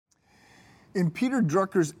In Peter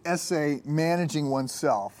Drucker's essay, Managing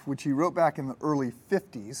Oneself, which he wrote back in the early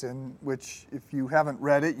 50s, and which, if you haven't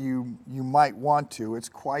read it, you might want to. It's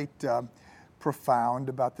quite profound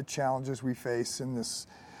about the challenges we face in this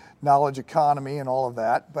knowledge economy and all of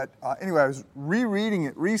that. But anyway, I was rereading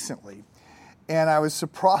it recently, and I was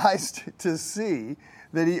surprised to see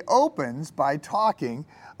that he opens by talking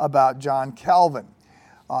about John Calvin.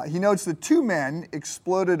 He notes that two men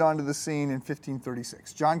exploded onto the scene in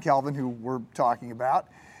 1536. John Calvin, who we're talking about,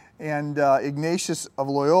 and Ignatius of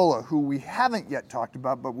Loyola, who we haven't yet talked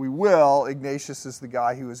about, but we will. Ignatius is the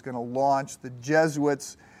guy who is going to launch the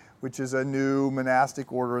Jesuits, which is a new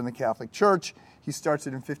monastic order in the Catholic Church. He starts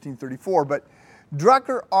it in 1534. But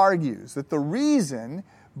Drucker argues that the reason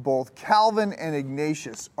both Calvin and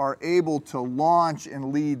Ignatius are able to launch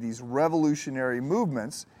and lead these revolutionary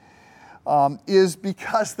movements is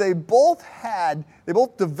because they both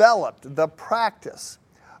developed the practice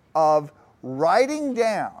of writing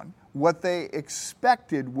down what they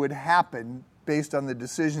expected would happen based on the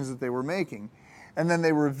decisions that they were making. And then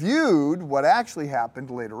they reviewed what actually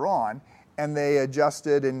happened later on, and they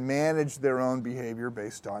adjusted and managed their own behavior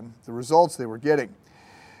based on the results they were getting.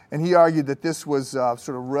 And he argued that this was sort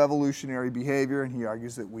of revolutionary behavior, and he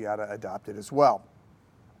argues that we ought to adopt it as well.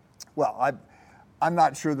 Well, I'm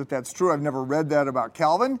not sure that that's true. I've never read that about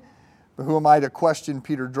Calvin, but who am I to question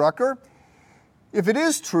Peter Drucker? If it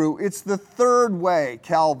is true, it's the third way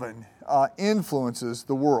Calvin influences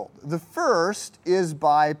the world. The first is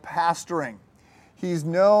by pastoring. He's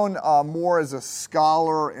known more as a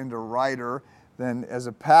scholar and a writer than as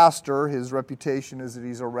a pastor. His reputation is that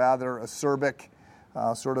he's a rather acerbic,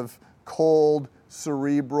 sort of cold,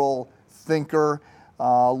 cerebral thinker,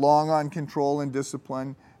 long on control and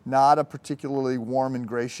discipline, not a particularly warm and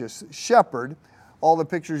gracious shepherd. All the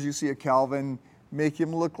pictures you see of Calvin make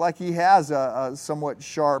him look like he has a somewhat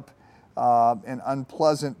sharp and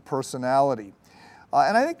unpleasant personality.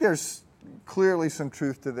 And I think there's clearly some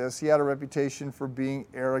truth to this. He had a reputation for being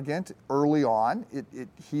arrogant early on.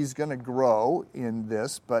 He's going to grow in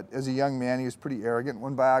this, but as a young man, he was pretty arrogant.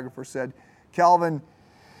 One biographer said Calvin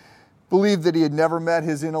believed that he had never met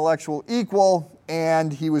his intellectual equal,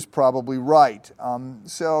 and he was probably right.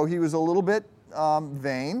 So he was a little bit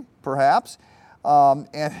vain, perhaps,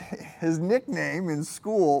 and his nickname in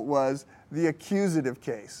school was the accusative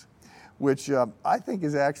case, which I think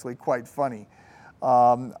is actually quite funny.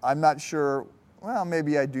 I'm not sure, well,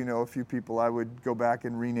 maybe I do know a few people I would go back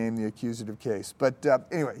and rename the accusative case. But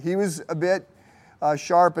anyway, he was a bit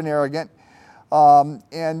sharp and arrogant,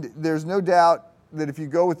 and there's no doubt that if you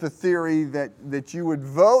go with the theory that you would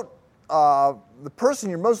vote, the person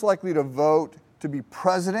you're most likely to vote to be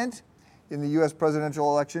president in the U.S.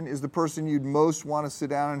 presidential election is the person you'd most want to sit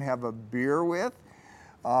down and have a beer with.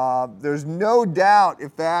 There's no doubt,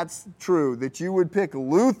 if that's true, that you would pick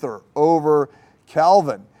Luther over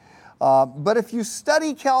Calvin. But if you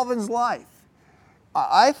study Calvin's life,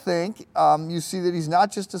 I think you see that he's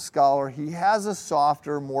not just a scholar, he has a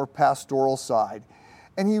softer, more pastoral side.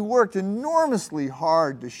 And he worked enormously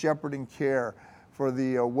hard to shepherd and care for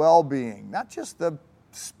the well-being, not just the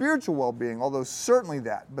spiritual well-being, although certainly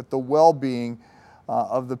that, but the well-being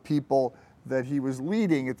of the people that he was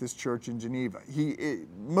leading at this church in Geneva.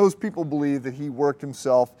 Most people believe that he worked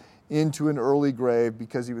himself into an early grave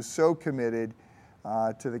because he was so committed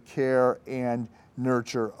to the care and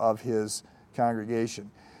nurture of his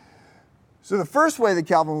congregation. So the first way that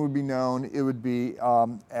Calvin would be known, it would be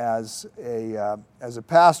as a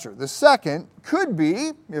pastor. The second could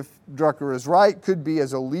be, if Drucker is right, could be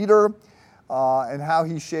as a leader and how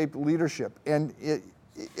he shaped leadership. And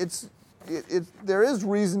there is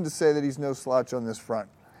reason to say that he's no slouch on this front.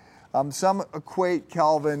 Some equate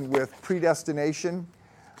Calvin with predestination,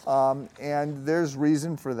 and there's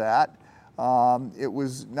reason for that. It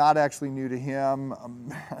was not actually new to him.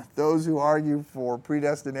 Those who argue for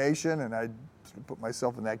predestination, and I put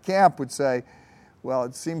myself in that camp, would say, well,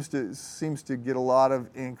 it seems to get a lot of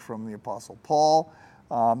ink from the Apostle Paul.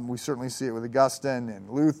 We certainly see it with Augustine and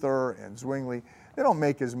Luther and Zwingli. They don't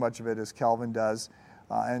make as much of it as Calvin does.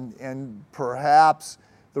 And perhaps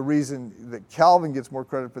the reason that Calvin gets more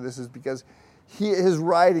credit for this is because his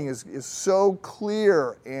writing is so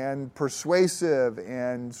clear and persuasive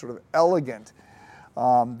and sort of elegant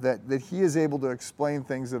that he is able to explain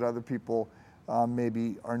things that other people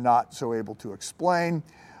maybe are not so able to explain.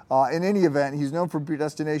 In any event, he's known for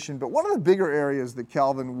predestination, but one of the bigger areas that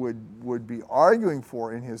Calvin would be arguing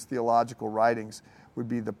for in his theological writings would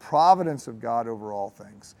be the providence of God over all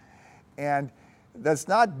things. And that's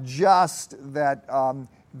not just that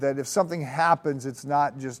that if something happens, it's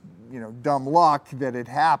not just dumb luck that it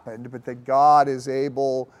happened, but that God is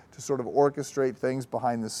able to sort of orchestrate things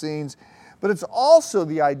behind the scenes. But it's also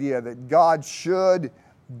the idea that God should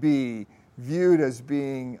be viewed as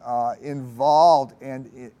being involved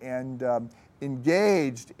and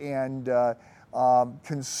engaged and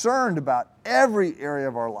concerned about every area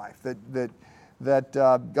of our life. That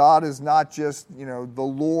God is not just the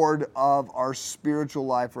Lord of our spiritual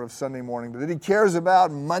life or of Sunday morning, but that He cares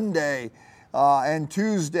about Monday and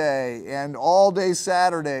Tuesday and all day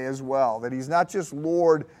Saturday as well. That He's not just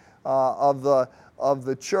Lord of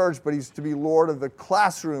the church, but He's to be Lord of the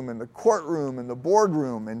classroom and the courtroom and the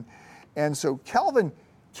boardroom. And so Calvin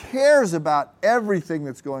cares about everything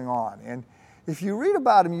that's going on. And if you read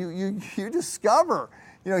about him, you discover,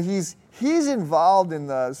 he's involved in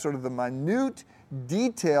the sort of the minute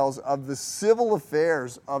details of the civil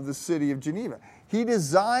affairs of the city of Geneva. He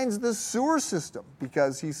designs the sewer system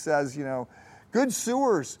because he says, good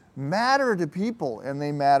sewers matter to people and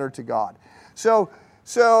they matter to God. So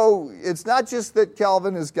it's not just that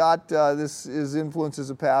Calvin has got his influence as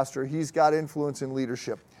a pastor, he's got influence in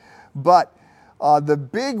leadership. But the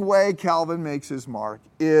big way Calvin makes his mark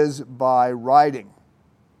is by writing.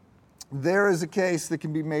 There is a case that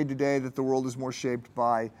can be made today that the world is more shaped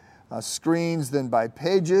by screens than by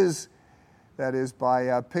pages. That is,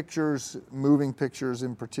 by pictures, moving pictures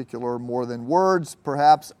in particular, more than words.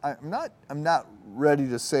 Perhaps I'm not ready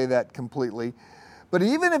to say that completely. But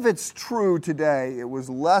even if it's true today, it was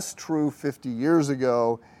less true 50 years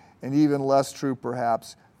ago, and even less true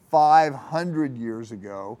perhaps 500 years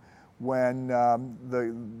ago, when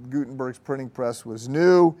the Gutenberg's printing press was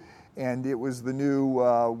new, and it was the new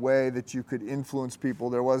way that you could influence people.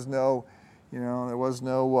 There was no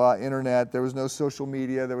internet, there was no social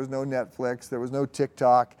media, there was no Netflix, there was no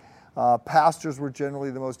TikTok. Pastors were generally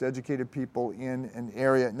the most educated people in an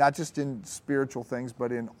area, not just in spiritual things,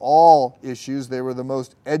 but in all issues. They were the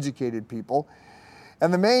most educated people.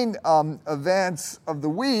 And the main events of the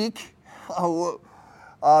week, the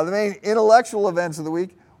main intellectual events of the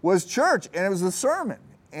week was church, and it was the sermon.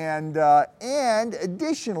 And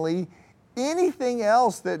additionally, anything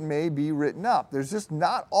else that may be written up. There's just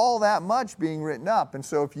not all that much being written up. And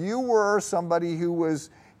so if you were somebody who was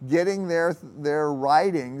getting their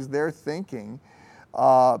writings, their thinking,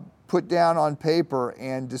 put down on paper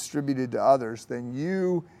and distributed to others, then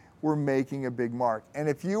you were making a big mark. And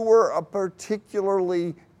if you were a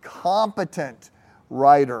particularly competent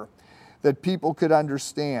writer that people could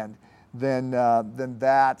understand, then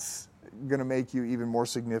that's going to make you even more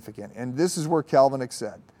significant. And this is where Calvin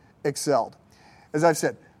excelled. As I've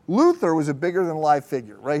said, Luther was a bigger-than-life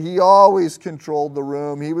figure, right? He always controlled the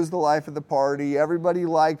room. He was the life of the party. Everybody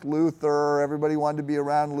liked Luther. Everybody wanted to be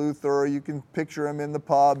around Luther. You can picture him in the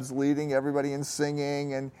pubs leading everybody in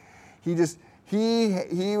singing. And he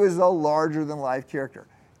was a larger-than-life character.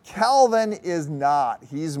 Calvin is not.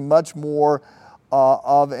 He's much more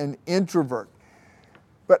of an introvert.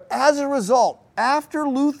 But as a result, after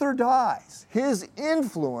Luther dies, his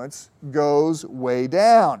influence goes way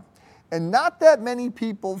down. And not that many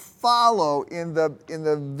people follow in the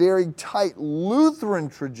very tight Lutheran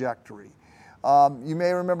trajectory. You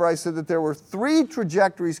may remember I said that there were three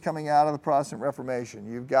trajectories coming out of the Protestant Reformation.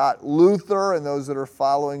 You've got Luther and those that are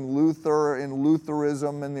following Luther in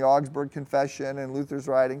Lutheranism and the Augsburg Confession and Luther's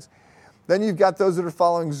writings. Then you've got those that are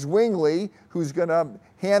following Zwingli, who's going to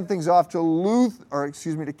hand things off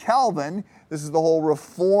to Calvin. This is the whole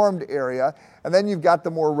Reformed area. And then you've got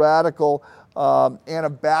the more radical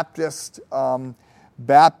Anabaptist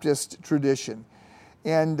Baptist tradition.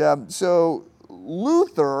 And so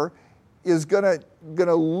Luther is going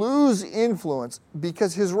to lose influence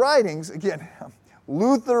because his writings, again,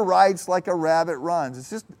 Luther writes like a rabbit runs.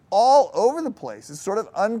 It's just all over the place. It's sort of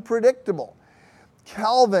unpredictable.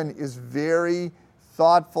 Calvin is very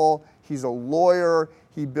thoughtful. He's a lawyer.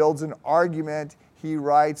 He builds an argument. He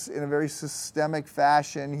writes in a very systemic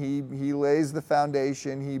fashion. He lays the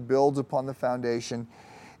foundation. He builds upon the foundation.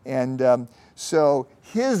 And so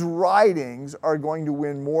his writings are going to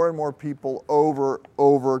win more and more people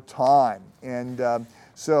over time. And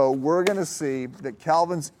so we're going to see that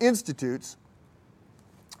Calvin's Institutes,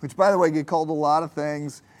 which, by the way, get called a lot of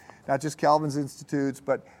things, not just Calvin's Institutes,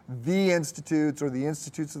 but the Institutes or the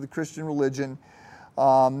Institutes of the Christian Religion.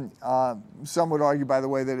 Some would argue, by the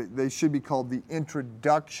way, that they should be called the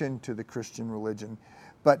Introduction to the Christian Religion.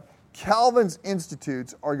 But Calvin's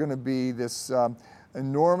Institutes are going to be this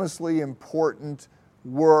enormously important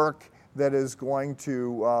work that is going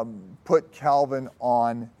to put Calvin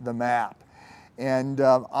on the map. And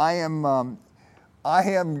I am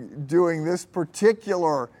doing this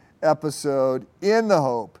particular episode in the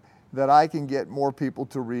hope that I can get more people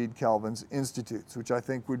to read Calvin's Institutes, which I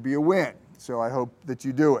think would be a win. So I hope that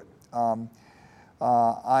you do it.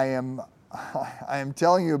 I am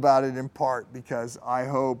telling you about it in part because I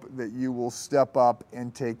hope that you will step up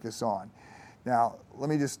and take this on. Now, let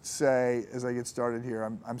me just say, as I get started here,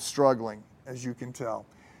 I'm struggling, as you can tell.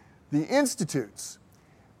 The Institutes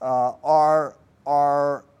are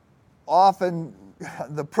often,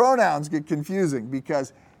 the pronouns get confusing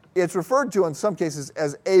because it's referred to in some cases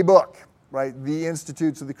as a book, right? The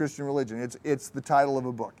Institutes of the Christian Religion. It's the title of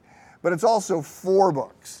a book. But it's also 4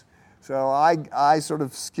 books. So I sort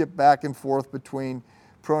of skip back and forth between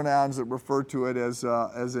pronouns that refer to it as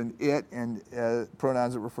an it and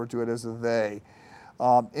pronouns that refer to it as a they.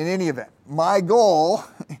 In any event, my goal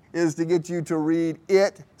is to get you to read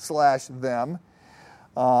it/them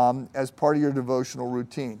as part of your devotional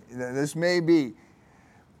routine.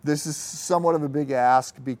 This is somewhat of a big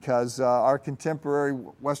ask because our contemporary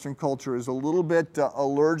Western culture is a little bit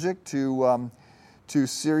allergic to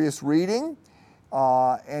serious reading.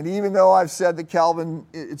 And even though I've said that Calvin,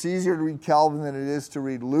 it's easier to read Calvin than it is to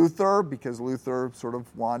read Luther because Luther sort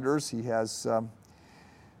of wanders. He has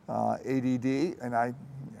ADD, and I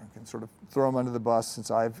can sort of throw him under the bus since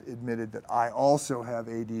I've admitted that I also have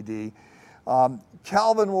ADD.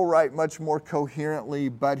 Calvin will write much more coherently,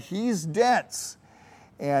 but he's dense.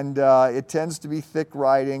 And it tends to be thick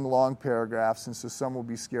writing, long paragraphs, and so some will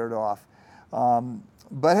be scared off.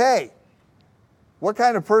 But hey, what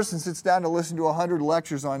kind of person sits down to listen to 100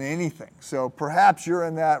 lectures on anything? So perhaps you're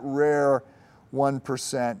in that rare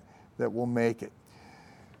 1% that will make it.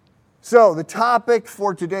 So the topic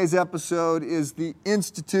for today's episode is the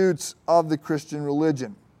Institutes of the Christian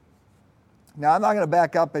Religion. Now, I'm not going to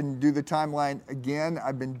back up and do the timeline again.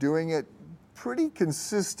 I've been doing it pretty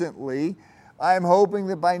consistently. I'm hoping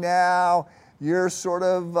that by now you're sort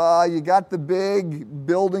of, you got the big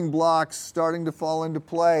building blocks starting to fall into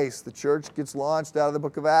place. The church gets launched out of the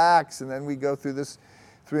book of Acts, and then we go through this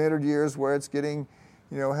 300 years where it's getting,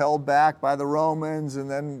 held back by the Romans,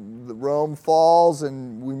 and then Rome falls,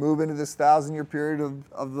 and we move into this 1,000-year period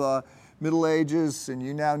of the Middle Ages, and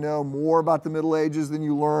you now know more about the Middle Ages than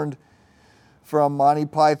you learned from Monty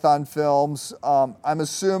Python films. I'm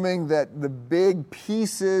assuming that the big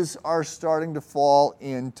pieces are starting to fall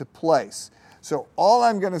into place. So all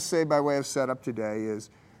I'm going to say by way of setup today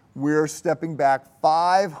is we're stepping back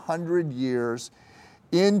 500 years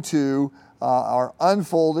into our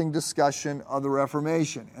unfolding discussion of the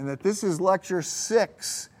Reformation, and that this is lecture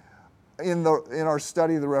 6 in our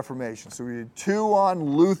study of the Reformation. So we did 2 on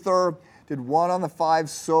Luther, did 1 on the 5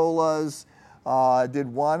 solas, did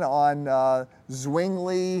 1 on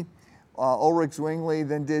Zwingli, Ulrich Zwingli,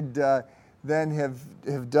 then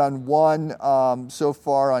have done 1 so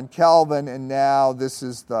far on Calvin, and now this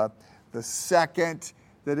is the second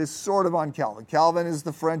that is sort of on Calvin. Calvin is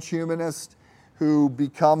the French humanist who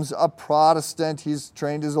becomes a Protestant. He's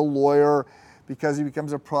trained as a lawyer. Because he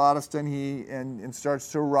becomes a Protestant and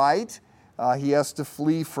starts to write, he has to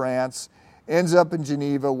flee France, ends up in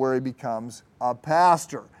Geneva where he becomes a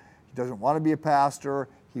pastor. He doesn't want to be a pastor.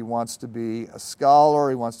 He wants to be a scholar.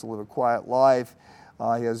 He wants to live a quiet life.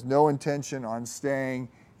 He has no intention on staying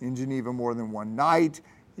in Geneva more than one night.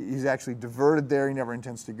 He's actually diverted there. He never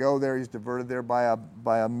intends to go there. He's diverted there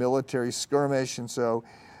by a military skirmish. And so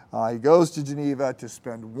he goes to Geneva to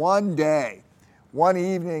spend one day, one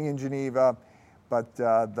evening in Geneva. But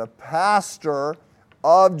the pastor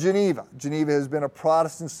of Geneva has been a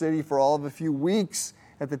Protestant city for all of a few weeks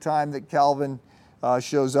at the time that Calvin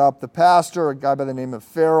shows up. The pastor, a guy by the name of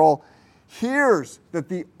Farel, hears that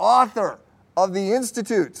the author of the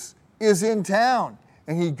Institutes is in town,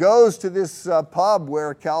 and he goes to this pub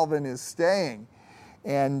where Calvin is staying,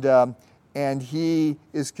 and he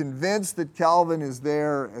is convinced that Calvin is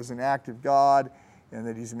there as an act of God, and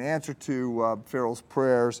that he's an answer to Farel's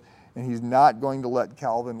prayers, and he's not going to let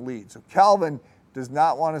Calvin lead. So Calvin does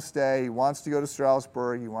not want to stay. He wants to go to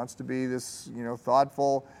Strasbourg. He wants to be this,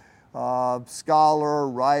 thoughtful scholar,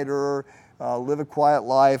 writer, live a quiet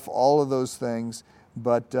life, all of those things.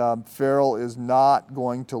 But Farel is not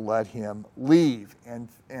going to let him leave.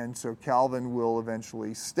 And so Calvin will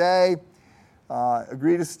eventually stay,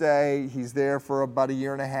 agree to stay. He's there for about a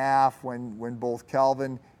year and a half when both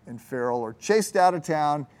Calvin and Farel are chased out of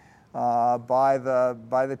town by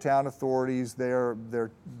the town authorities. They're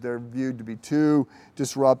viewed to be too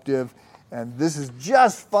disruptive. And this is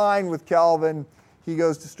just fine with Calvin. He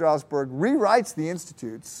goes to Strasbourg, rewrites the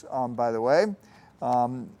Institutes, by the way,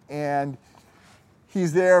 and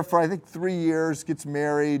He's there for, I think, 3 years, gets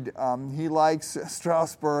married. He likes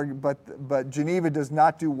Strasbourg, but Geneva does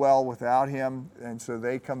not do well without him, and so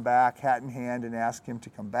they come back hat in hand and ask him to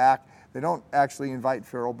come back. They don't actually invite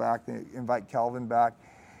Farel back, they invite Calvin back.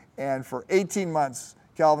 And for 18 months,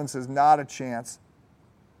 Calvin says, not a chance.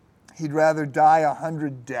 He'd rather die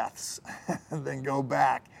 100 deaths than go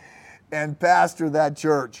back and pastor that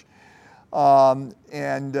church.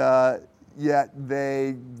 Yet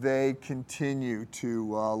they continue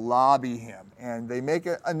to lobby him, and they make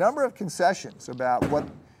a number of concessions about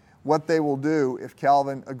what they will do if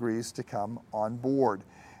Calvin agrees to come on board.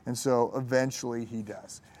 And so eventually he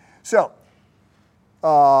does. So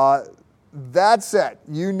that said,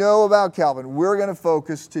 you know about Calvin. We're going to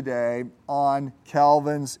focus today on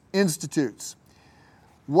Calvin's Institutes.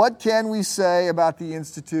 What can we say about the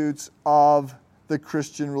Institutes of the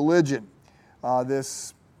Christian religion?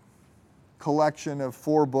 This collection of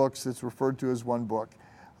 4 books that's referred to as one book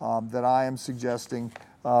that I am suggesting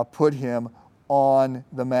put him on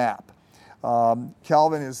the map.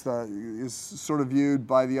 Calvin is sort of viewed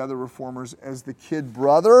by the other reformers as the kid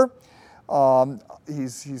brother.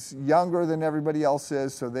 He's younger than everybody else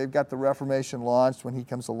is, so they've got the Reformation launched when he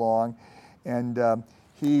comes along, and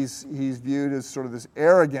he's viewed as sort of this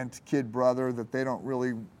arrogant kid brother that they don't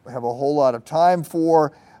really have a whole lot of time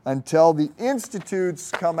for until the Institutes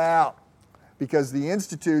come out, because the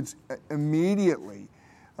Institutes immediately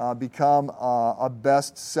become a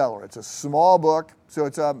bestseller. It's a small book, so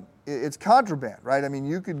it's contraband, right? I mean,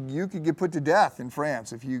 you could get put to death in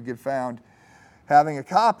France if you get found having a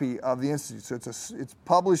copy of the Institute. So it's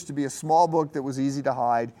published to be a small book that was easy to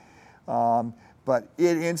hide, but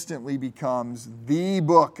it instantly becomes the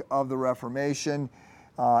book of the Reformation.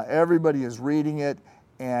 Everybody is reading it,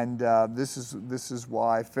 and this is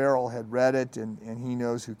why Farel had read it, and he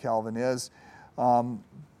knows who Calvin is. And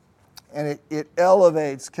it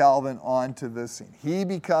elevates Calvin onto the scene. He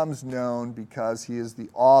becomes known because he is the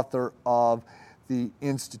author of the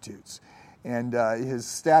Institutes. And his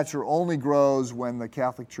stature only grows when the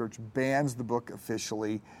Catholic Church bans the book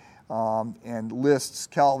officially and lists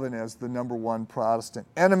Calvin as the #1 Protestant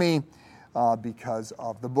enemy because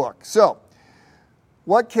of the book. So,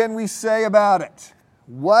 what can we say about it?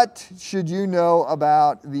 What should you know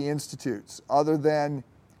about the Institutes other than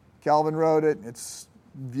Calvin wrote it? It's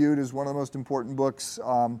viewed as one of the most important books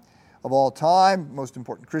of all time, most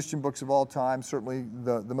important Christian books of all time, certainly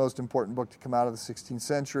the most important book to come out of the 16th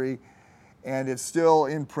century, and it's still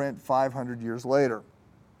in print 500 years later.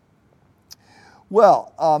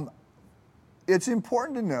 Well, it's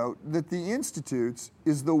important to note that the Institutes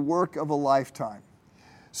is the work of a lifetime.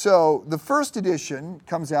 So the first edition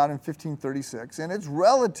comes out in 1536, and it's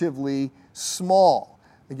relatively small.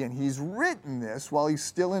 Again, he's written this while he's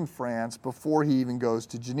still in France before he even goes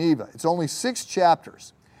to Geneva. It's only 6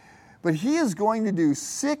 chapters. But he is going to do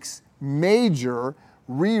 6 major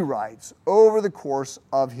rewrites over the course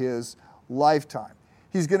of his lifetime.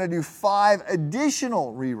 He's going to do 5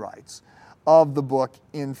 additional rewrites of the book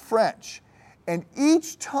in French. And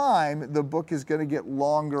each time, the book is going to get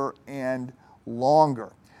longer and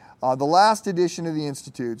longer. The last edition of the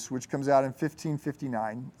Institutes, which comes out in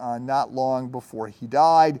 1559, not long before he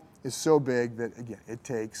died, is so big that, again, it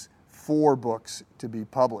takes 4 books to be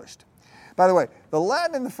published. By the way, the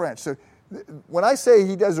Latin and the French, so when I say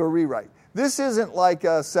he does a rewrite, this isn't like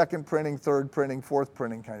a 2nd printing, 3rd printing, 4th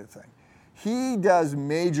printing kind of thing. He does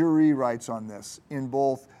major rewrites on this in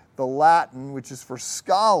both the Latin, which is for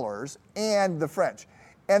scholars, and the French.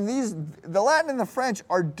 And the Latin and the French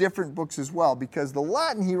are different books as well, because the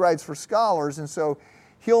Latin he writes for scholars, and so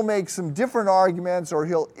he'll make some different arguments, or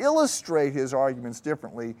he'll illustrate his arguments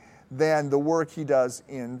differently than the work he does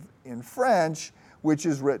in French, which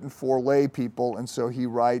is written for lay people, and so he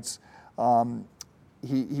writes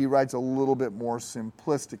he writes a little bit more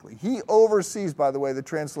simplistically. He oversees, by the way, the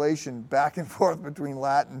translation back and forth between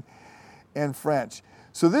Latin and French.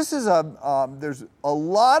 So this is there's a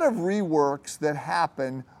lot of reworks that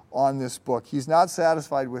happen on this book. He's not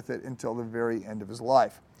satisfied with it until the very end of his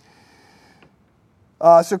life.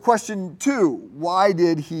 So question 2, why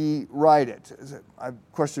did he write it?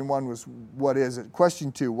 Question 1 was, what is it?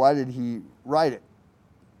 Question 2, why did he write it?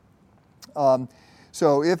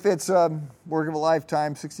 So if it's a work of a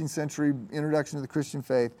lifetime, 16th century introduction to the Christian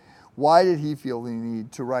faith, why did he feel the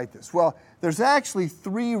need to write this? Well, there's actually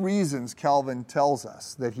 3 reasons Calvin tells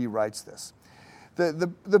us that he writes this.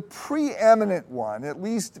 The preeminent one, at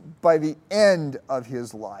least by the end of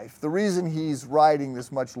his life, the reason he's writing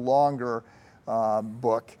this much longer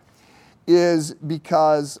book is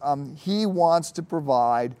because he wants to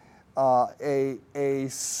provide a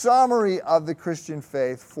summary of the Christian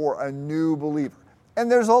faith for a new believer.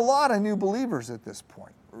 And there's a lot of new believers at this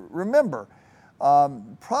point. Remember,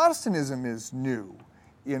 Protestantism is new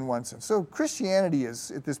in one sense. So Christianity is,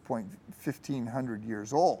 at this point, 1,500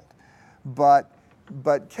 years old. But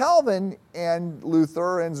Calvin and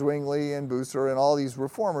Luther and Zwingli and Bucer and all these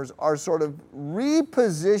reformers are sort of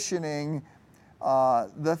repositioning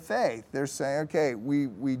the faith. They're saying, okay,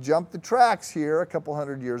 we jumped the tracks here a couple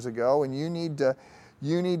hundred years ago, and you need to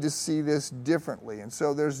see this differently. And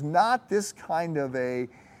so there's not this kind of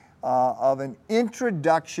an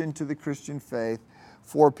introduction to the Christian faith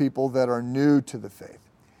for people that are new to the faith.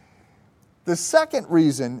 The second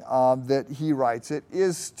reason that he writes it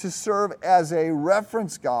is to serve as a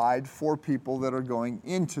reference guide for people that are going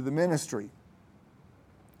into the ministry.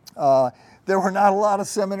 There were not a lot of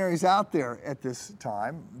seminaries out there at this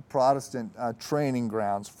time, Protestant training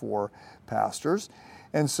grounds for pastors.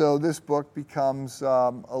 And so this book becomes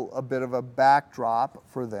a bit of a backdrop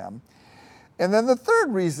for them. And then the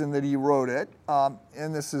third reason that he wrote it,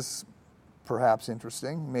 and this is perhaps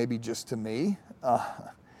interesting, maybe just to me,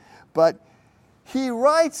 but he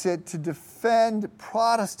writes it to defend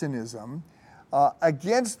Protestantism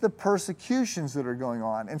against the persecutions that are going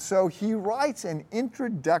on. And so he writes an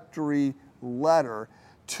introductory letter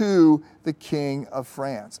to the King of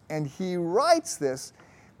France. And he writes this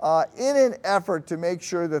in an effort to make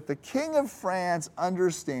sure that the King of France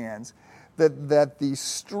understands that the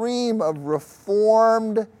stream of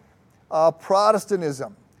Reformed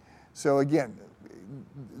Protestantism, so again,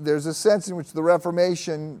 there's a sense in which the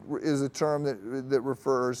Reformation is a term that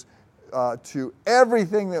refers to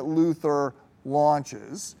everything that Luther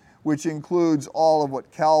launches, which includes all of what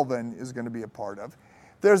Calvin is going to be a part of.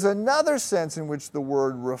 There's another sense in which the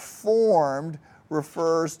word Reformed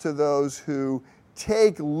refers to those who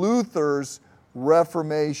take Luther's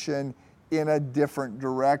Reformation in a different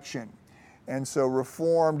direction. And so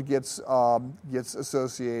Reformed gets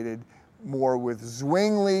associated more with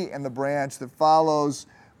Zwingli and the branch that follows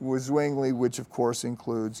with Zwingli, which of course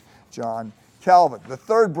includes John Calvin. The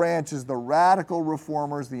third branch is the radical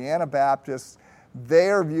reformers, the Anabaptists. They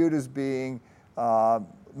are viewed as being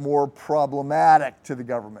more problematic to the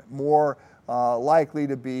government, more likely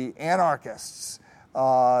to be anarchists.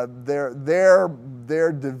 Their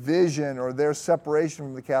division or their separation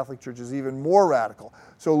from the Catholic Church is even more radical.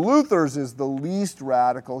 So Luther's is the least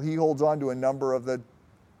radical. He holds on to a number of the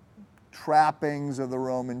trappings of the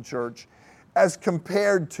Roman Church as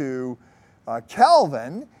compared to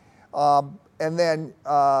Calvin, and then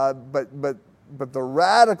but the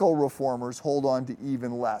radical reformers hold on to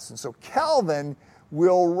even less. And so Calvin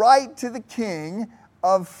will write to the King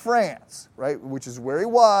of France, right, which is where he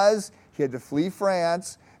was. He had to flee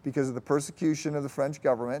France because of the persecution of the French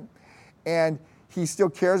government, and he still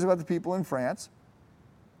cares about the people in France.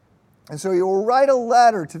 And so he will write a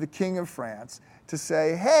letter to the King of France to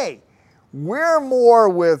say, hey, we're more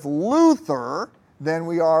with Luther than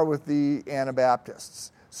we are with the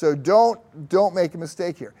Anabaptists. So don't make a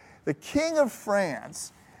mistake here. The King of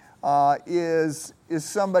France is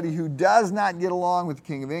somebody who does not get along with the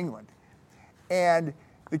King of England. And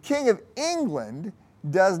the King of England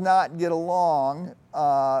does not get along,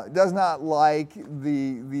 does not like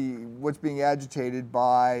what's being agitated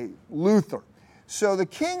by Luther. So the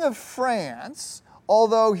King of France,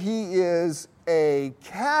 although he is a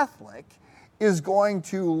Catholic, is going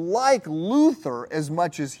to like Luther as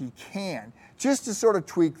much as he can, just to sort of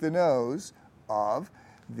tweak the nose of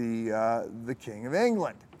the King of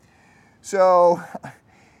England. So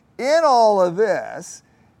in all of this,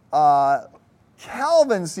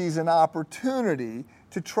 Calvin sees an opportunity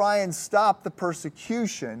to try and stop the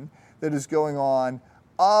persecution that is going on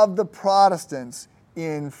of the Protestants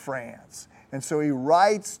in France. And so he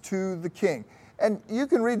writes to the king. And you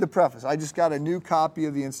can read the preface. I just got a new copy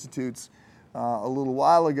of the Institutes a little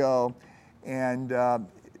while ago, and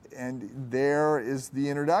there is the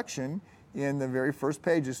introduction in the very first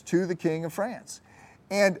pages to the King of France.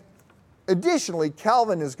 And additionally,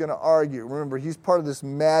 Calvin is going to argue, remember, he's part of this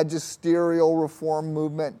magisterial reform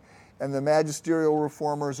movement, and the magisterial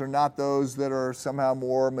reformers are not those that are somehow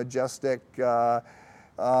more majestic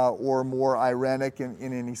or more irenic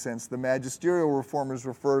in any sense. The magisterial reformers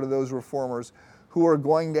refer to those reformers who are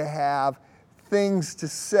going to have things to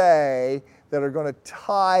say that are going to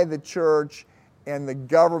tie the church and the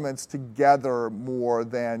governments together more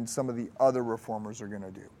than some of the other reformers are going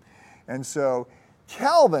to do. And so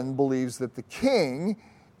Calvin believes that the king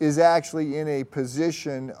is actually in a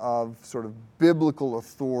position of sort of biblical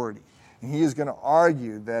authority. And he is going to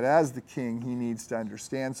argue that as the king, he needs to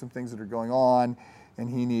understand some things that are going on, and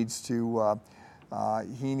he needs to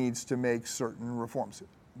make certain reforms.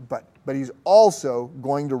 But he's also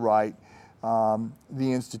going to write the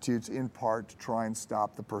Institutes in part to try and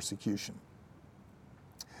stop the persecution.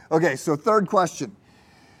 Okay, so third question.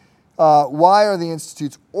 Why are the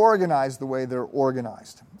Institutes organized the way they're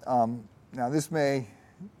organized? Now, this may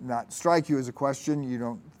not strike you as a question. You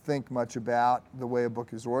don't think much about the way a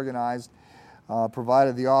book is organized,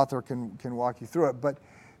 provided the author can walk you through it. But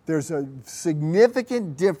there's a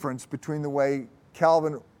significant difference between the way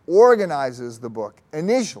Calvin organizes the book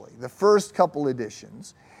initially, the first couple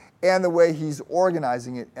editions, and the way he's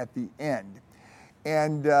organizing it at the end.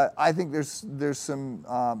 And I think there's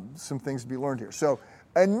some things to be learned here. So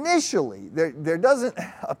initially, there doesn't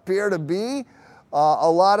appear to be a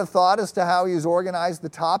lot of thought as to how he's organized the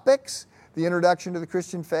topics, the introduction to the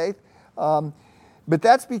Christian faith. But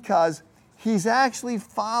that's because he's actually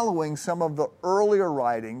following some of the earlier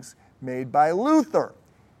writings made by Luther.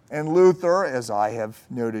 And Luther, as I have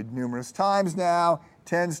noted numerous times now,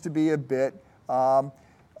 tends to be a bit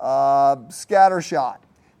scattershot.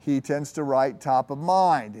 He tends to write top of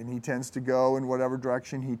mind, and he tends to go in whatever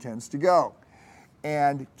direction he tends to go.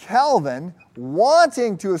 And Calvin,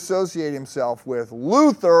 wanting to associate himself with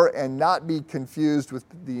Luther and not be confused with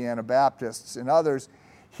the Anabaptists and others,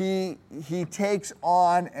 he takes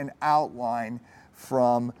on an outline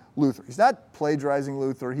from Luther. He's not plagiarizing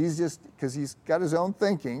Luther. He's just, because he's got his own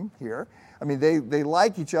thinking here. I mean, they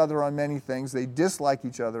like each other on many things. They dislike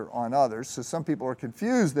each other on others. So some people are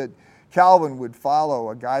confused that Calvin would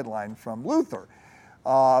follow a guideline from Luther,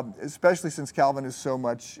 especially since Calvin is so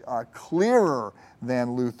much clearer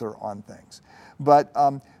than Luther on things. But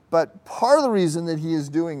part of the reason that he is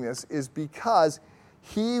doing this is because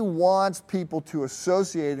he wants people to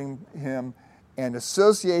associate him and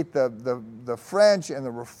associate the French and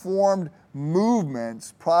the Reformed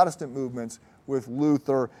movements, Protestant movements, with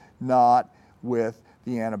Luther, not with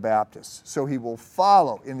the Anabaptists. So he will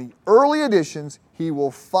follow, in the early editions, he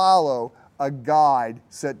will follow a guide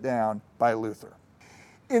set down by Luther.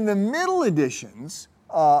 In the middle editions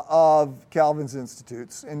of Calvin's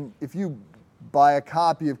Institutes, and if you buy a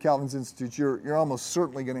copy of Calvin's Institutes, you're almost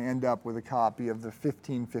certainly going to end up with a copy of the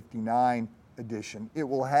 1559 edition. It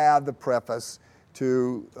will have the preface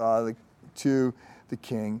to the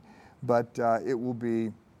King, but it will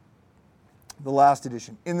be the last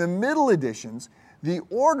edition. In the middle editions, the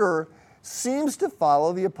order seems to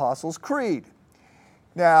follow the Apostles' Creed.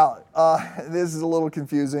 Now, this is a little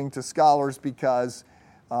confusing to scholars because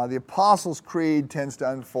the Apostles' Creed tends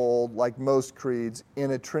to unfold, like most creeds,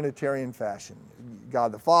 in a Trinitarian fashion.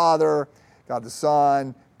 God the Father, God the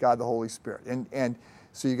Son, God the Holy Spirit. And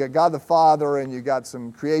so you got God the Father, and you got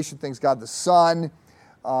some creation things, God the Son,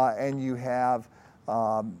 and you have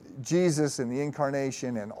Jesus and the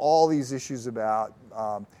Incarnation and all these issues about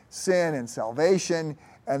sin and salvation,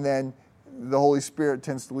 and then the Holy Spirit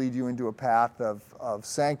tends to lead you into a path of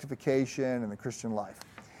sanctification and the Christian life.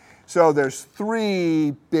 So there's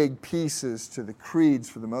three big pieces to the creeds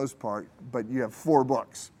for the most part, but you have 4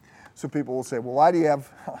 books. So people will say, well, why do you have,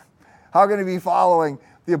 how can you be following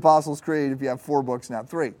the Apostles' Creed if you have 4 books, not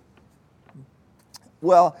 3?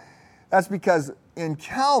 Well, that's because in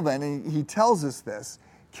Calvin, and he tells us this,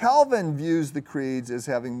 Calvin views the creeds as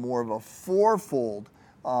having more of a 4-fold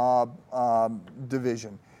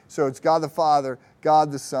division. So it's God the Father,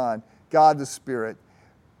 God the Son, God the Spirit.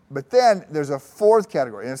 But then there's a 4th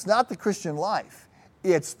category, and it's not the Christian life,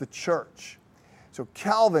 it's the church. So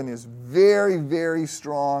Calvin is very, very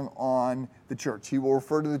strong on the church. He will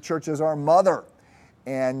refer to the church as our mother,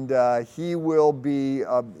 and he will be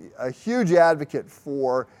a huge advocate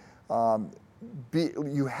for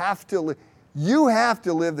you have to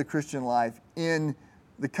live the Christian life in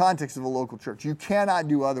the context of a local church. You cannot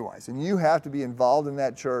do otherwise, and you have to be involved in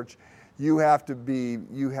that church. You have to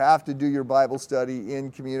do your Bible study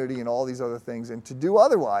in community and all these other things. And to do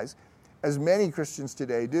otherwise, as many Christians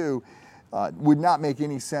today do, would not make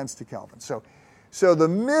any sense to Calvin. So the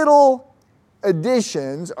middle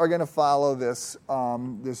editions are going to follow this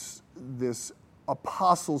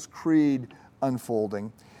Apostles' Creed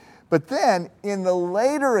unfolding. But then in the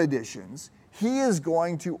later editions, he is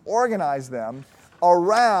going to organize them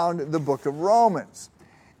around the book of Romans.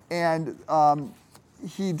 And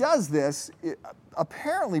he does this,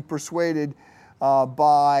 apparently persuaded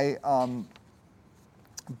by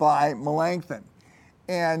Melanchthon.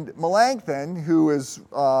 And Melanchthon, who is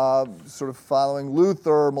sort of following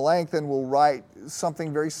Luther, Melanchthon will write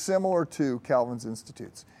something very similar to Calvin's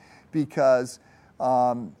Institutes, because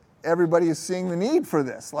everybody is seeing the need for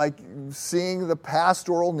this, like seeing the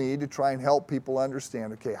pastoral need to try and help people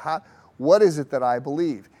understand, okay, what is it that I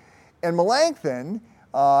believe? And Melanchthon,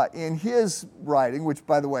 in his writing, which,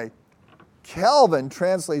 by the way, Calvin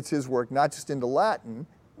translates his work not just into Latin,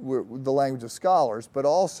 the language of scholars, but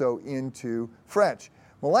also into French.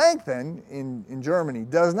 Melanchthon in Germany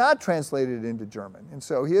does not translate it into German, and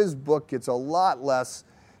so his book gets a lot less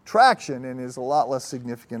traction and is a lot less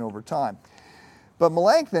significant over time. But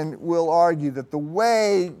Melanchthon will argue that the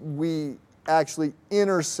way we actually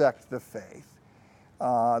intersect the faith,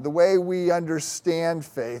 the way we understand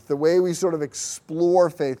faith, the way we sort of explore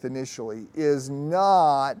faith initially is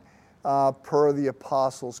not per the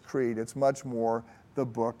Apostles' Creed. It's much more the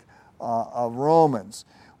book of Romans,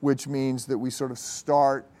 which means that we sort of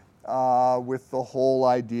start with the whole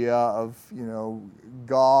idea of,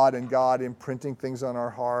 God and God imprinting things on our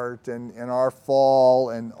heart and our fall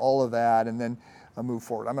and all of that, and then move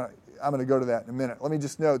forward. I'm going to go to that in a minute. Let me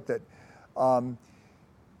just note that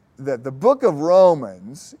that the book of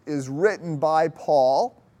Romans is written by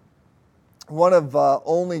Paul, one of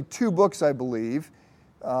only two books, I believe.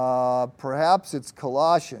 Perhaps it's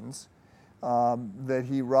Colossians that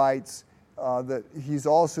he writes. That he's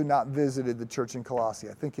also not visited the church in Colossae.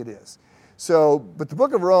 I think it is. So, but the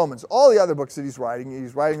book of Romans, all the other books that he's writing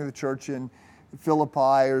to the church in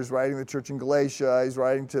Philippi, or he's writing to the church in Galatia, he's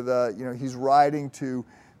writing to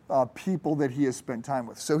people that he has spent time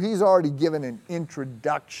with. So he's already given an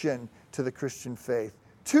introduction to the Christian faith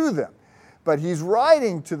to them. But he's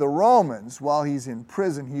writing to the Romans while he's in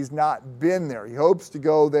prison. He's not been there. He hopes to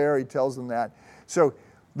go there. He tells them that. So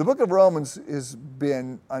the book of Romans has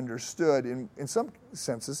been understood in some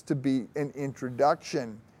senses to be an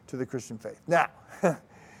introduction to the Christian faith. Now,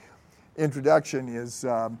 introduction is,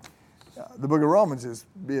 the book of Romans is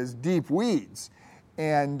deep weeds.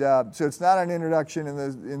 And so it's not an introduction in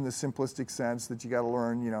the simplistic sense that you got to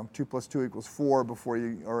learn, 2 + 2 = 4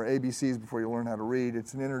 or ABCs before you learn how to read.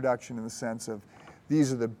 It's an introduction in the sense of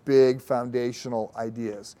these are the big foundational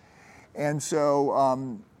ideas. And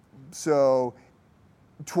so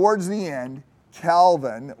towards the end,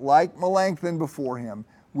 Calvin, like Melanchthon before him,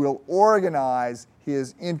 will organize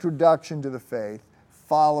his introduction to the faith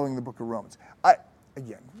following the book of Romans.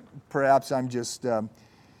 Again, perhaps I'm just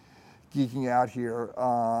geeking out here,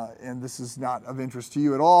 and this is not of interest to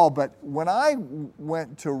you at all, but when I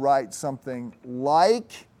went to write something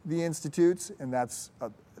like the Institutes, and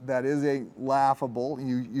that is a laughable,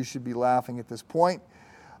 you should be laughing at this point.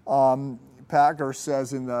 Packer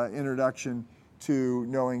says in the introduction to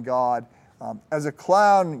Knowing God, as a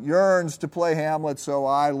clown yearns to play Hamlet, so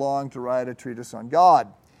I long to write a treatise on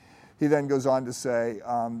God. He then goes on to say,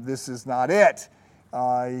 this is not it.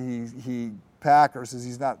 Packer says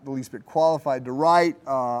he's not the least bit qualified to write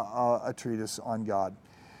a treatise on God.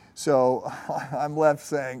 So I'm left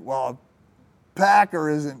saying, well, Packer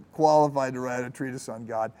isn't qualified to write a treatise on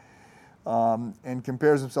God and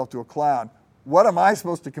compares himself to a clown. What am I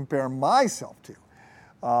supposed to compare myself to?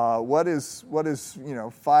 What is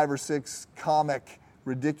 5 or 6 comic,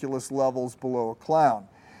 ridiculous levels below a clown?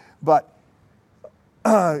 But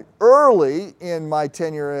early in my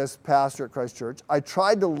tenure as pastor at Christ Church, I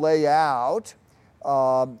tried to lay out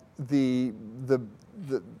the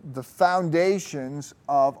foundations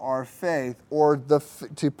of our faith, or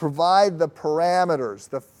to provide the parameters,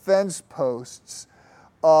 the fence posts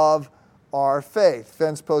of our faith.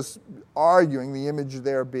 Fence posts arguing, the image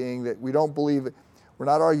there being that we don't believe it. We're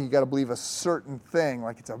not arguing you got to believe a certain thing,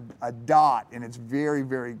 like it's a dot, and it's very,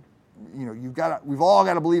 very, we've all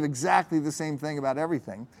got to believe exactly the same thing about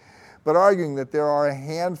everything, but arguing that there are a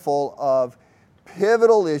handful of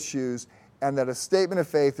pivotal issues and that a statement of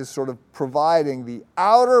faith is sort of providing the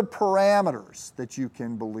outer parameters that you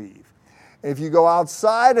can believe. If you go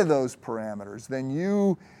outside of those parameters, then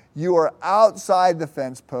you are outside the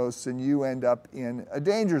fence posts and you end up in a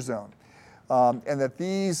danger zone. And that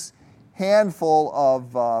these handful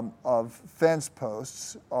of fence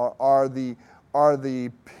posts are the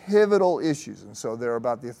pivotal issues. And so they're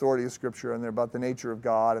about the authority of Scripture, and they're about the nature of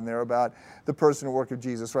God, and they're about the person and work of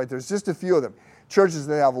Jesus, right? There's just a few of them. Churches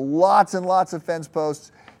that have lots and lots of fence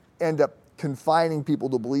posts end up confining people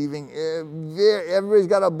to believing. Everybody's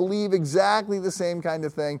got to believe exactly the same kind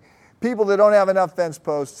of thing. People that don't have enough fence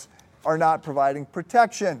posts are not providing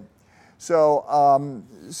protection.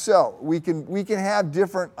 So we can have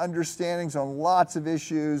different understandings on lots of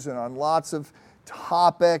issues and on lots of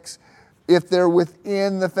topics if they're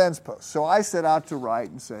within the fence posts. So I set out to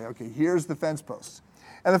write and say, okay, here's the fence posts.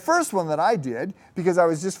 And the first one that I did, because I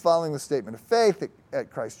was just following the statement of faith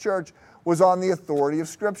at Christ Church, was on the authority of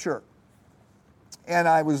Scripture. And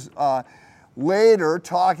I was later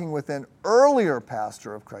talking with an earlier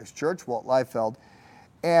pastor of Christ Church, Walt Liefeld,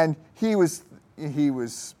 and he was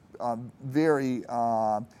very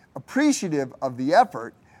appreciative of the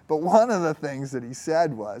effort, but one of the things that he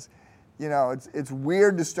said was, it's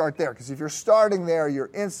weird to start there, because if you're starting there,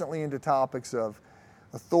 you're instantly into topics of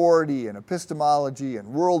authority and epistemology and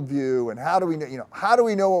worldview and how do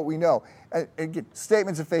we know what we know? And again,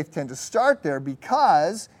 statements of faith tend to start there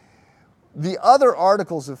because the other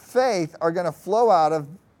articles of faith are going to flow out of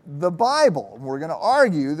the Bible. We're going to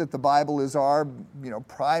argue that the Bible is our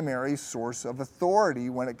primary source of authority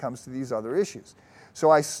when it comes to these other issues. So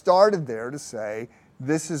I started there to say,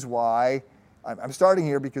 this is why I'm starting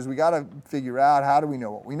here, because we got to figure out, how do we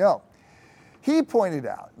know what we know? He pointed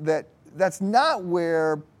out that that's not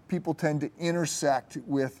where people tend to intersect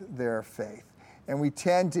with their faith. And we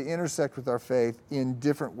tend to intersect with our faith in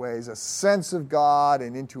different ways, a sense of God,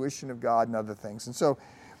 an intuition of God, and other things. And so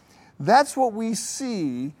that's what we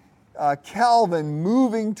see Calvin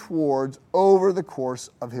moving towards over the course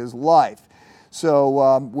of his life.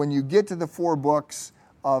 So when you get to the 4 books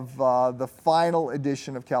of the final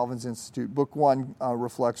edition of Calvin's Institute, Book 1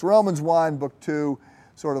 reflects Romans 1, Book 2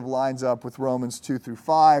 sort of lines up with Romans 2 through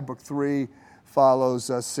 5, Book 3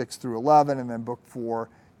 follows 6 through 11, and then Book 4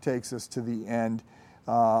 takes us to the end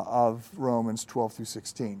of Romans 12 through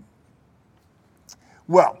 16.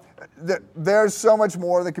 Well, there's so much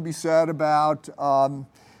more that could be said about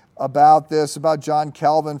this, about John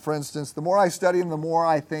Calvin, for instance. The more I study him, the more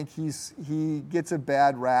I think he gets a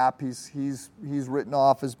bad rap. He's written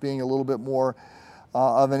off as being a little bit more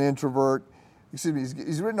of an introvert. Excuse me,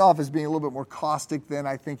 he's written off as being a little bit more caustic than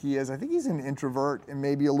I think he is. I think he's an introvert and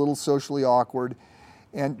maybe a little socially awkward.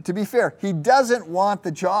 And to be fair, he doesn't want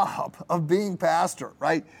the job of being pastor,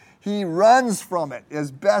 right? He runs from it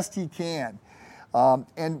as best he can.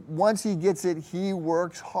 And once he gets it, he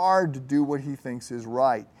works hard to do what he thinks is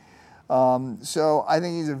right. So I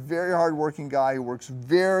think he's a very hardworking guy who works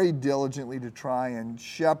very diligently to try and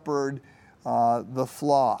shepherd the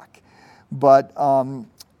flock. But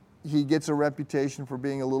he gets a reputation for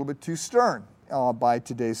being a little bit too stern by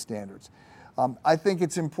today's standards. I think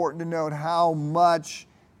it's important to note how much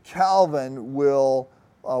Calvin will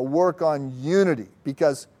work on unity,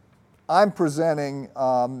 because I'm presenting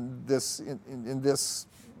this in this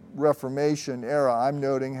Reformation era. I'm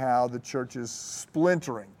noting how the church is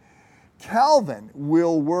splintering. Calvin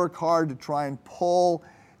will work hard to try and pull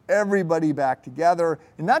everybody back together,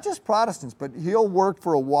 and not just Protestants, but he'll work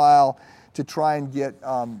for a while to try and get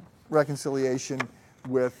reconciliation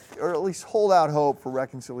with, or at least hold out hope for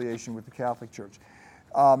reconciliation with the Catholic Church.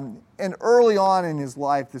 And early on in his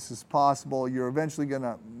life, this is possible. We're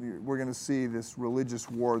gonna see this religious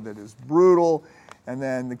war that is brutal, and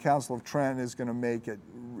then the Council of Trent is gonna make it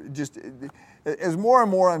as more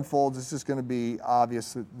and more unfolds, it's just gonna be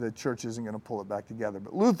obvious that the church isn't gonna pull it back together.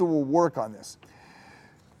 But Luther will work on this.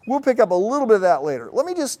 We'll pick up a little bit of that later. Let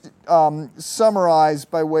me just summarize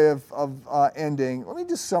by way of ending. Let me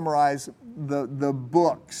just summarize the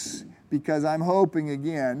books, because I'm hoping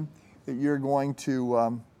again that you're going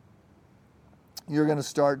to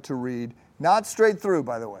start to read, not straight through,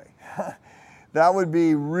 by the way. That would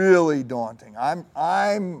be really daunting.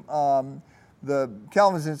 The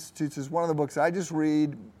Calvin's Institutes is one of the books I just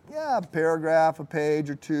read, a paragraph, a page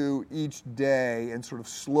or two each day, and sort of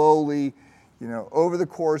slowly, over the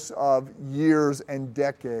course of years and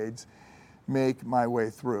decades, make my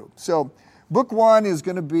way through. So book 1 is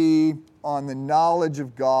going to be on the knowledge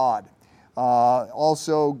of God.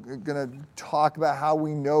 Also going to talk about how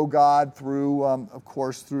we know God through, of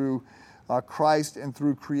course, through Christ and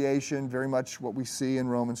through creation, very much what we see in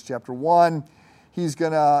Romans chapter 1. He's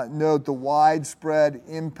going to note the widespread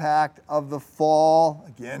impact of the fall,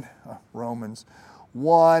 again, Romans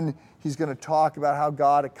 1. He's going to talk about how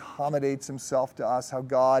God accommodates himself to us, how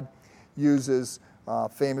God uses,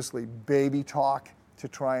 famously, baby talk to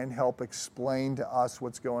try and help explain to us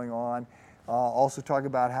what's going on. Also talk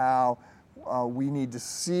about how we need to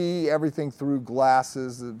see everything through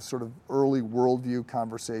glasses, the sort of early worldview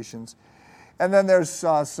conversations. And then there's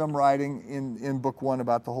some writing in Book 1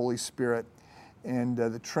 about the Holy Spirit and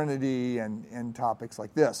the Trinity and topics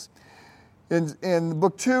like this. In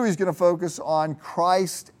Book 2, he's going to focus on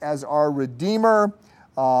Christ as our Redeemer.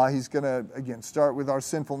 He's going to, again, start with our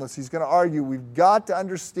sinfulness. He's going to argue we've got to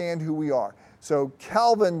understand who we are. So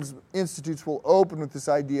Calvin's Institutes will open with this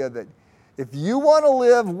idea that if you want to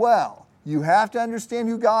live well, you have to understand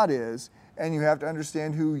who God is, and you have to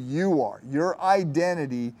understand who you are. Your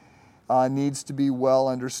identity needs to be well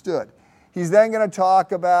understood. He's then going to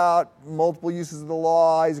talk about multiple uses of the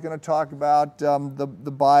law. He's going to talk about the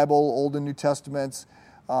Bible, Old and New Testaments.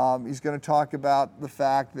 He's going to talk about the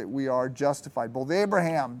fact that we are justified. Both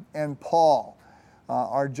Abraham and Paul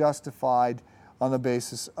are justified on the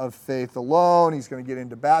basis of faith alone. He's going to get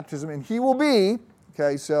into baptism, and he will be,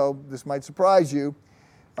 okay, so this might surprise you,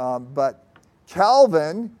 But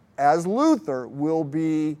Calvin, as Luther, will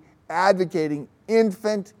be advocating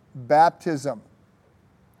infant baptism.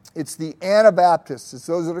 It's the Anabaptists. It's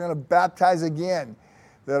those that are going to baptize again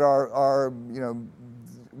that are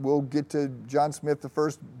we'll get to John Smith, the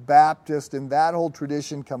first Baptist, and that whole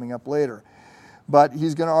tradition coming up later. But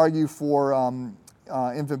he's going to argue for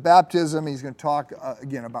infant baptism. He's going to talk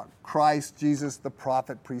again about Christ, Jesus, the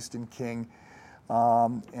prophet, priest, and king,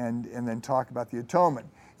 and then talk about the atonement.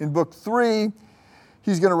 In book 3,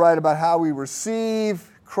 he's going to write about how we receive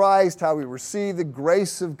Christ, how we receive the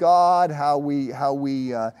grace of God, how we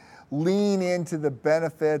lean into the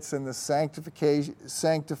benefits and the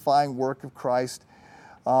sanctifying work of Christ.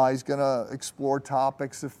 He's going to explore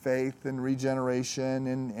topics of faith and regeneration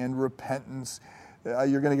and repentance.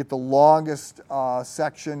 You're going to get the longest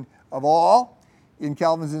section of all in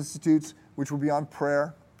Calvin's Institutes, which will be on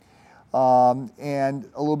prayer, and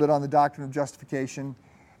a little bit on the doctrine of justification.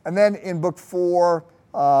 And then in book 4,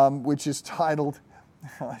 which is titled,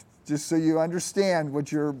 just so you understand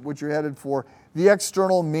what you're headed for, the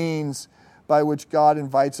external means by which God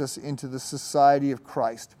invites us into the society of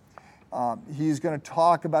Christ. He's going to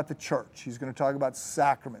talk about the church. He's going to talk about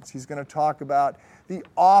sacraments. He's going to talk about the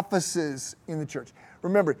offices in the church.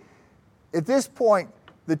 Remember, at this point,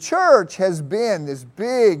 the church has been this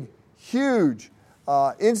big, huge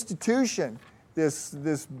institution,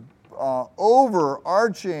 this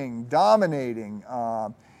overarching, dominating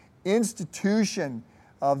institution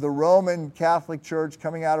of the Roman Catholic Church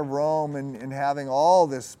coming out of Rome and having all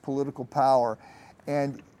this political power.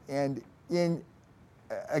 And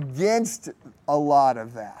against a lot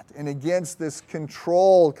of that and against this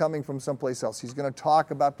control coming from someplace else, he's going to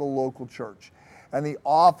talk about the local church and the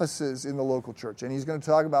offices in the local church. And he's going to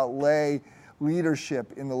talk about lay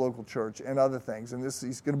leadership in the local church and other things. And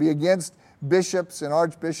he's going to be against bishops and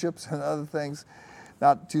archbishops and other things.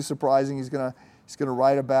 Not too surprising. He's going to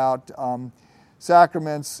write about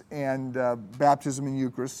sacraments and baptism and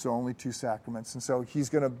Eucharist, so only 2 sacraments. And so he's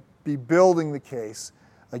going to be building the case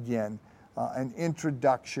again, an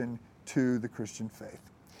introduction to the Christian faith.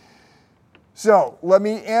 So let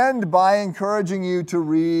me end by encouraging you to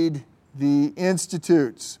read the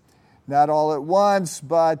Institutes. Not all at once,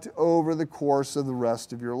 but over the course of the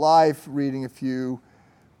rest of your life, reading a few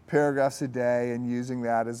paragraphs a day and using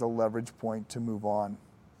that as a leverage point to move on.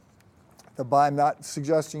 I'm not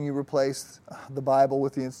suggesting you replace the Bible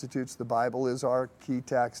with the Institutes. The Bible is our key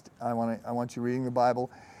text. I want you reading the Bible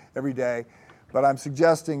every day. But I'm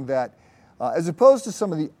suggesting that as opposed to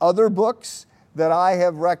some of the other books that I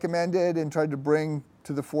have recommended and tried to bring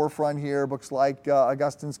to the forefront here, books like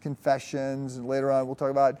Augustine's Confessions, and later on we'll talk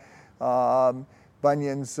about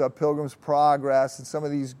Bunyan's Pilgrim's Progress, and some of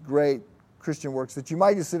these great Christian works that you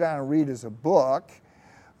might just sit down and read as a book,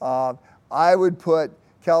 I would put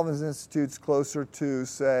Calvin's Institutes closer to,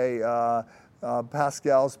 say,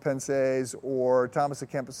 Pascal's Pensées or Thomas à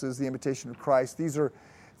Kempis's The Imitation of Christ. These are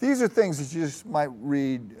things that you just might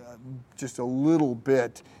read just a little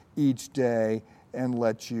bit each day and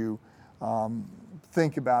let you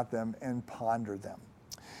think about them and ponder them.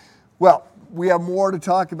 Well, we have more to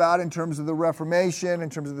talk about in terms of the Reformation, in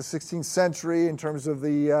terms of the 16th century, in terms of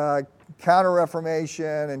the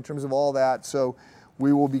Counter-Reformation, in terms of all that. So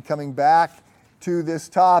we will be coming back to this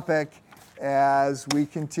topic as we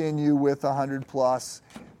continue with 100 plus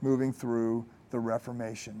moving through the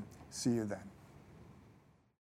Reformation. See you then.